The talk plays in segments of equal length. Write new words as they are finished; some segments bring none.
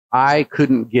I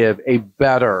couldn't give a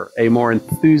better, a more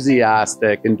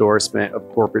enthusiastic endorsement of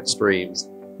corporate streams.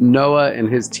 Noah and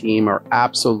his team are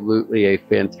absolutely a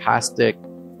fantastic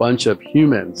bunch of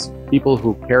humans, people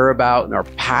who care about and are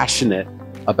passionate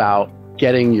about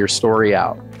getting your story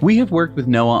out. We have worked with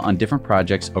Noah on different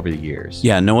projects over the years.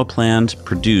 Yeah, Noah planned,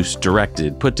 produced,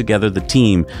 directed, put together the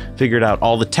team, figured out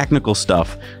all the technical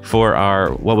stuff for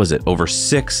our, what was it, over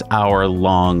 6-hour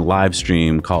long live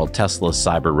stream called Tesla's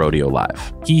Cyber Rodeo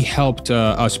Live. He helped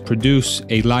us produce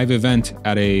a live event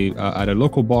at a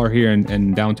local bar here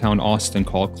in downtown Austin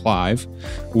called Clive,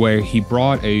 where he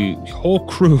brought a whole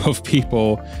crew of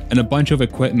people and a bunch of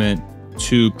equipment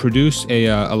to produce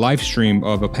a live stream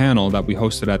of a panel that we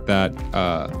hosted at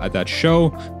that show,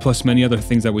 plus many other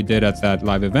things that we did at that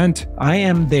live event. I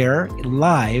am there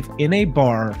live in a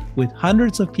bar with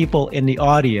hundreds of people in the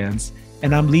audience,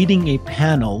 and I'm leading a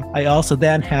panel. I also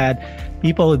then had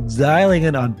people dialing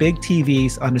in on big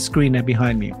TVs on the screen and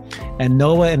behind me. And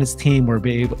Noah and his team were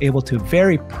able to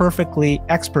very perfectly,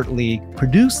 expertly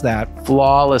produce that.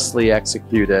 Flawlessly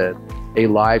executed a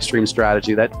live stream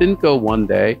strategy that didn't go one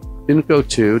day, didn't go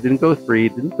 2, didn't go 3,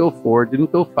 didn't go 4,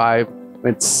 didn't go 5,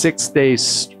 went 6 days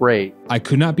straight. I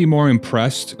could not be more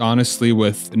impressed, honestly,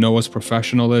 with Noah's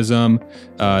professionalism.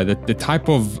 The type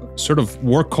of sort of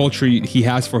work culture he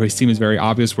has for his team is very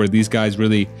obvious, where these guys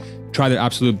really try their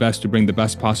absolute best to bring the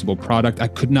best possible product. I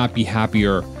could not be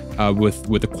happier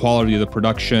with the quality of the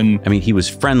production. I mean, he was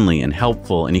friendly and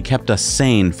helpful, and he kept us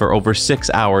sane for over 6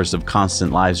 hours of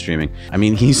constant live streaming. I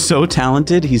mean, he's so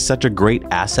talented. He's such a great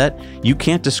asset. You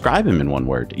can't describe him in one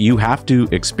word. You have to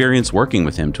experience working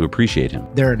with him to appreciate him.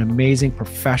 They're an amazing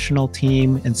professional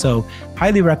team, and so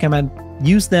highly recommend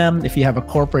use them if you have a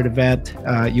corporate event.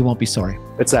 You won't be sorry.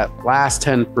 It's that last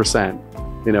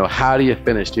 10%. You know, how do you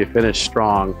finish? Do you finish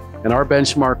strong? And our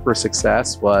benchmark for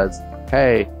success was,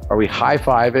 hey, are we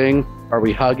high-fiving? Are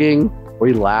we hugging? Are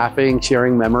we laughing,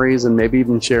 sharing memories, and maybe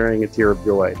even sharing a tear of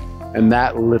joy? And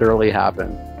that literally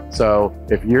happened. So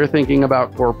if you're thinking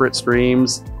about corporate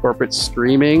streams, corporate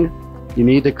streaming, you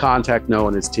need to contact Noah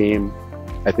and his team.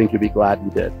 I think you'll be glad you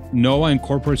did. Noah and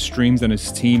corporate streams and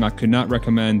his team, I could not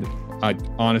recommend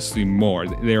honestly more.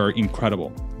 They are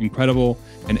incredible.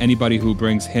 And anybody who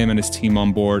brings him and his team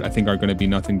on board, I think are going to be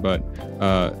nothing but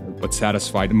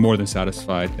satisfied, more than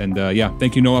satisfied. And yeah,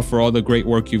 thank you, Noah, for all the great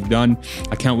work you've done.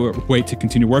 I can't wait to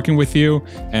continue working with you.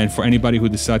 And for anybody who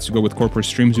decides to go with corporate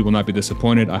streams, you will not be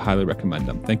disappointed. I highly recommend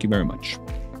them. Thank you very much.